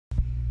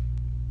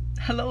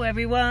Hello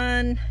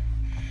everyone.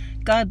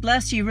 God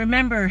bless you.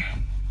 Remember,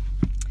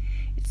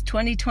 it's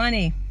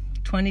 2020.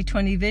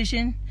 2020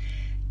 vision,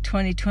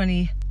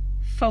 2020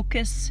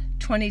 focus,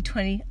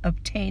 2020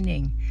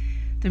 obtaining.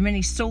 There are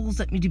many souls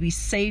that need to be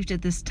saved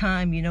at this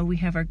time. You know, we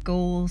have our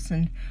goals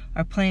and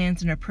our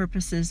plans and our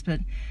purposes, but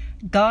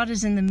God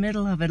is in the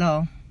middle of it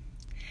all.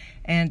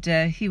 And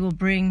He will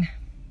bring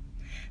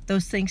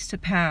those things to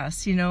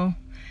pass. You know,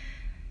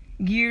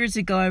 years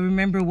ago I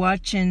remember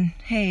watching,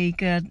 hey,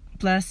 God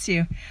bless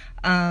you.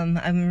 I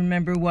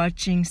remember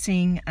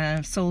seeing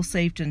souls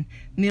saved and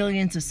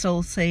millions of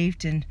souls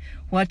saved, and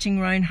watching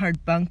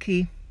Reinhard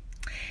Bonnke.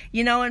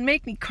 You know, it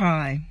made me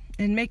cry.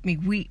 It made me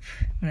weep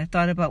when I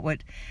thought about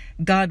what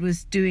God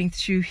was doing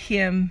through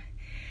him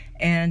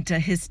and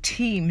his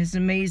team, his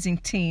amazing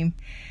team.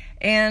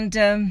 And,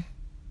 you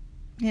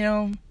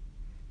know,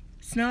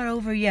 it's not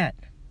over yet.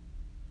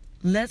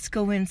 Let's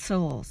go win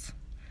souls.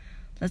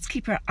 Let's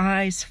keep our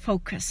eyes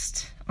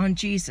focused on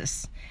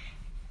Jesus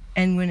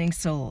and winning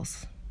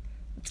souls.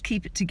 Let's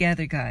keep it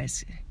together,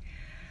 guys.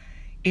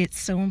 It's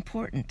so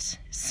important.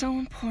 So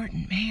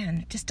important,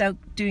 man. Just out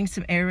doing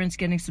some errands,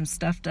 getting some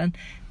stuff done,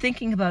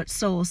 thinking about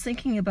souls,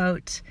 thinking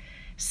about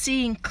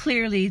seeing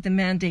clearly the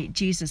mandate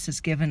Jesus has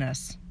given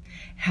us.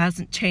 It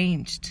hasn't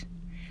changed.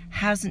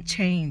 Hasn't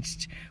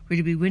changed. We're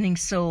to be winning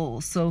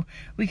souls. So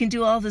we can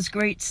do all this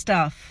great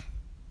stuff,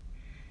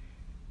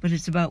 but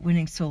it's about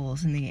winning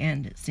souls in the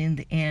end. It's in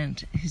the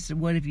end. He said,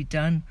 what have you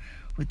done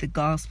with the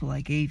gospel I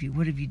gave you?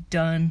 What have you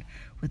done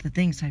with the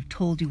things I've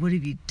told you? What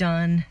have you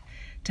done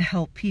to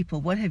help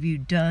people? What have you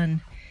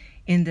done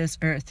in this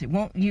earth?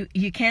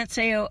 You can't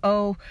say,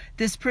 oh,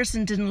 this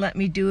person didn't let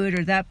me do it,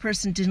 or that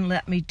person didn't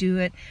let me do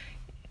it.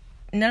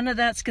 None of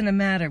that's going to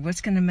matter.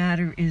 What's going to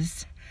matter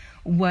is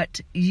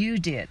what you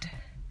did.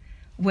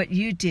 What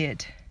you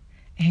did.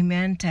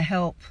 Amen. To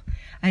help.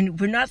 And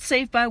we're not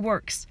saved by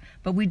works,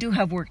 but we do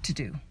have work to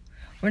do.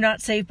 We're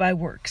not saved by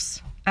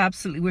works.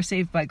 Absolutely. We're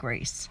saved by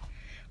grace,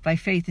 by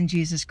faith in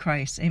Jesus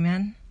Christ.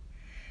 Amen.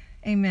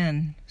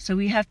 Amen. So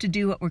we have to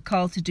do what we're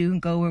called to do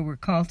and go where we're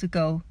called to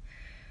go,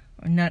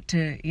 or not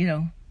to, you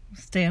know,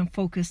 stay on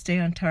focus, stay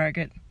on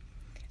target,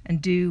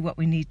 and do what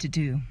we need to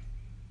do.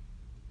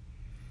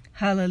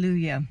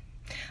 Hallelujah.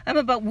 I'm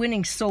about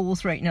winning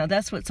souls right now.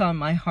 That's what's on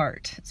my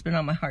heart. It's been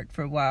on my heart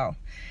for a while,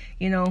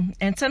 you know,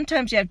 and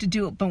sometimes you have to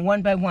do it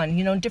one by one.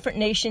 You know, in different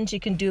nations, you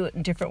can do it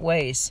in different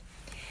ways.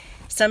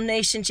 Some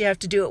nations, you have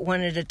to do it one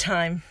at a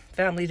time,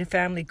 family to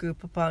family,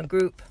 group upon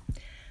group.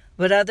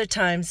 But other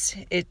times,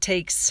 it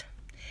takes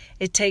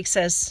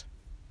us,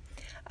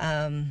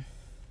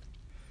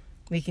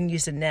 we can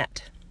use a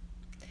net.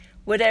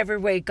 Whatever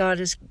way God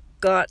has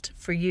got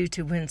for you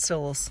to win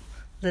souls,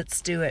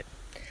 let's do it.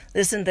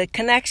 Listen, the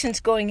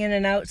connection's going in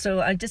and out, so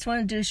I just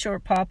want to do a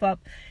short pop-up.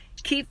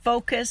 Keep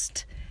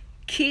focused.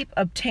 Keep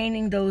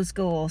obtaining those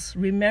goals.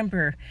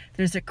 Remember,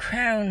 there's a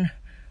crown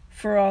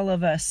for all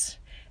of us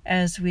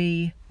as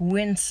we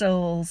win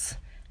souls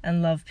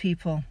and love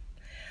people.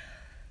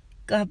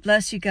 God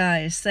bless you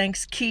guys.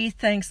 Thanks, Keith.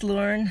 Thanks,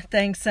 Lauren.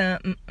 Thanks,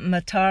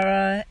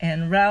 Matara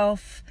and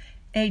Ralph.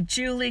 Hey,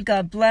 Julie,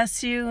 God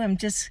bless you. I'm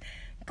just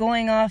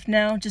going off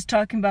now, just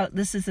talking about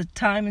this is a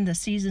time in the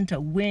season to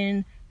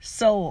win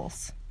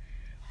souls.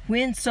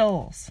 Win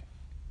souls.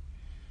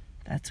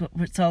 That's what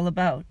it's all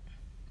about.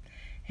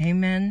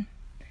 Amen.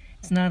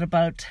 It's not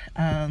about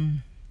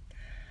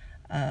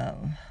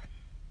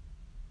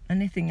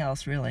anything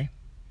else, really.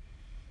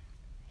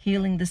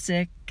 Healing the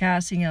sick,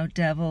 casting out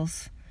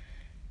devils,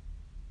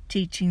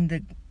 teaching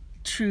the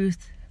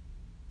truth,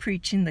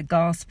 preaching the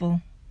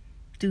gospel,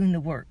 doing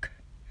the work.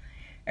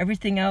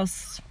 Everything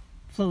else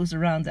flows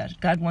around that.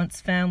 God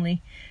wants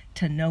family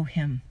to know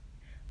Him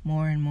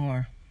more and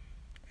more.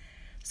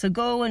 So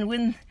go and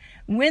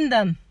win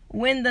them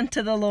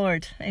to the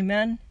Lord.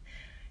 Amen.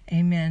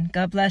 Amen.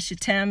 God bless you,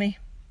 Tammy.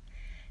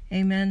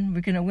 Amen.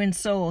 We're going to win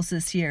souls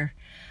this year.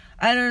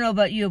 I don't know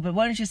about you, but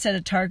why don't you set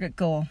a target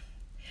goal?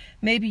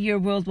 Maybe you're a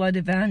worldwide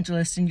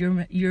evangelist and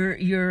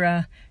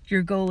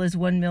your goal is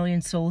 1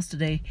 million souls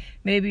today.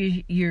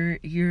 Maybe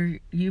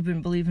you've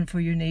been believing for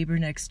your neighbor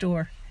next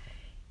door.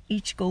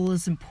 Each goal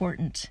is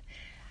important.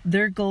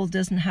 Their goal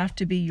doesn't have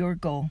to be your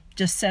goal.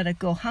 Just set a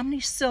goal. How many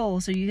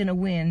souls are you going to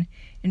win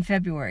in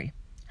February?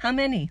 How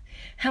many?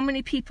 How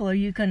many people are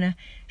you going to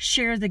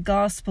share the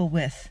gospel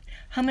with?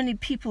 How many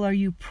people are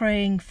you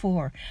praying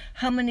for?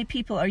 How many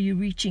people are you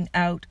reaching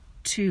out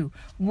to?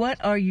 What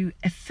are you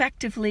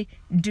effectively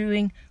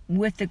doing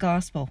with the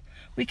gospel?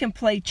 We can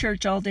play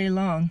church all day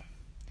long,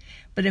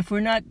 but if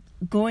we're not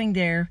going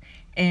there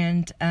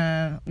and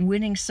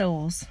winning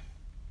souls,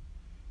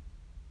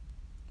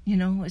 you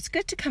know, it's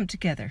good to come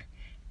together.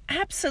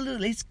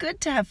 Absolutely. It's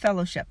good to have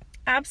fellowship.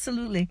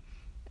 Absolutely.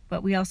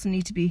 But we also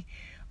need to be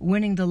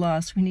winning the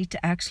lost. We need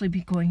to actually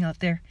be going out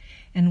there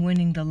and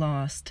winning the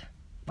lost.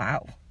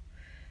 Wow.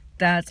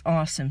 That's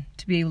awesome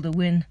to be able to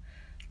win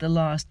the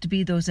lost, to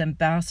be those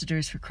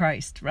ambassadors for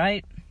Christ,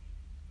 right?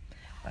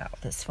 Wow,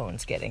 this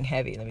phone's getting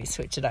heavy. Let me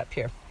switch it up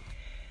here.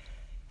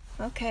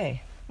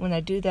 Okay. When I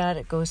do that,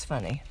 it goes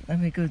funny.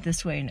 Let me go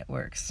this way and it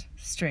works.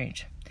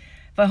 Strange.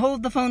 If I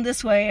hold the phone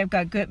this way, I've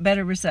got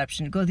better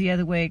reception. Go the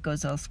other way, it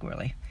goes all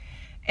squirrely.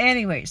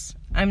 Anyways,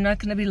 I'm not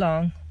going to be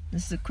long.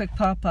 This is a quick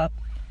pop-up.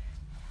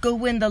 Go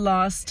win the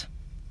lost.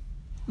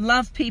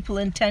 Love people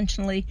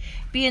intentionally.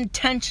 Be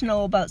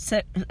intentional about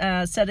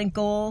setting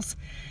goals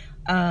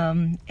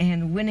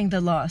and winning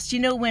the lost. You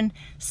know, when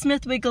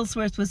Smith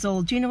Wigglesworth was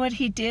old, do you know what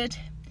he did?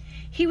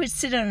 He would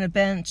sit on a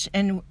bench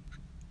and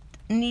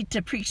need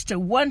to preach to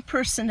one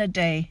person a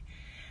day,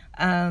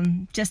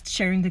 just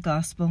sharing the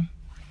gospel.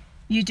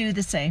 You do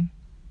the same.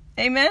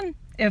 Amen?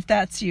 If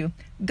that's you.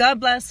 God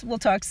bless. We'll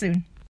talk soon.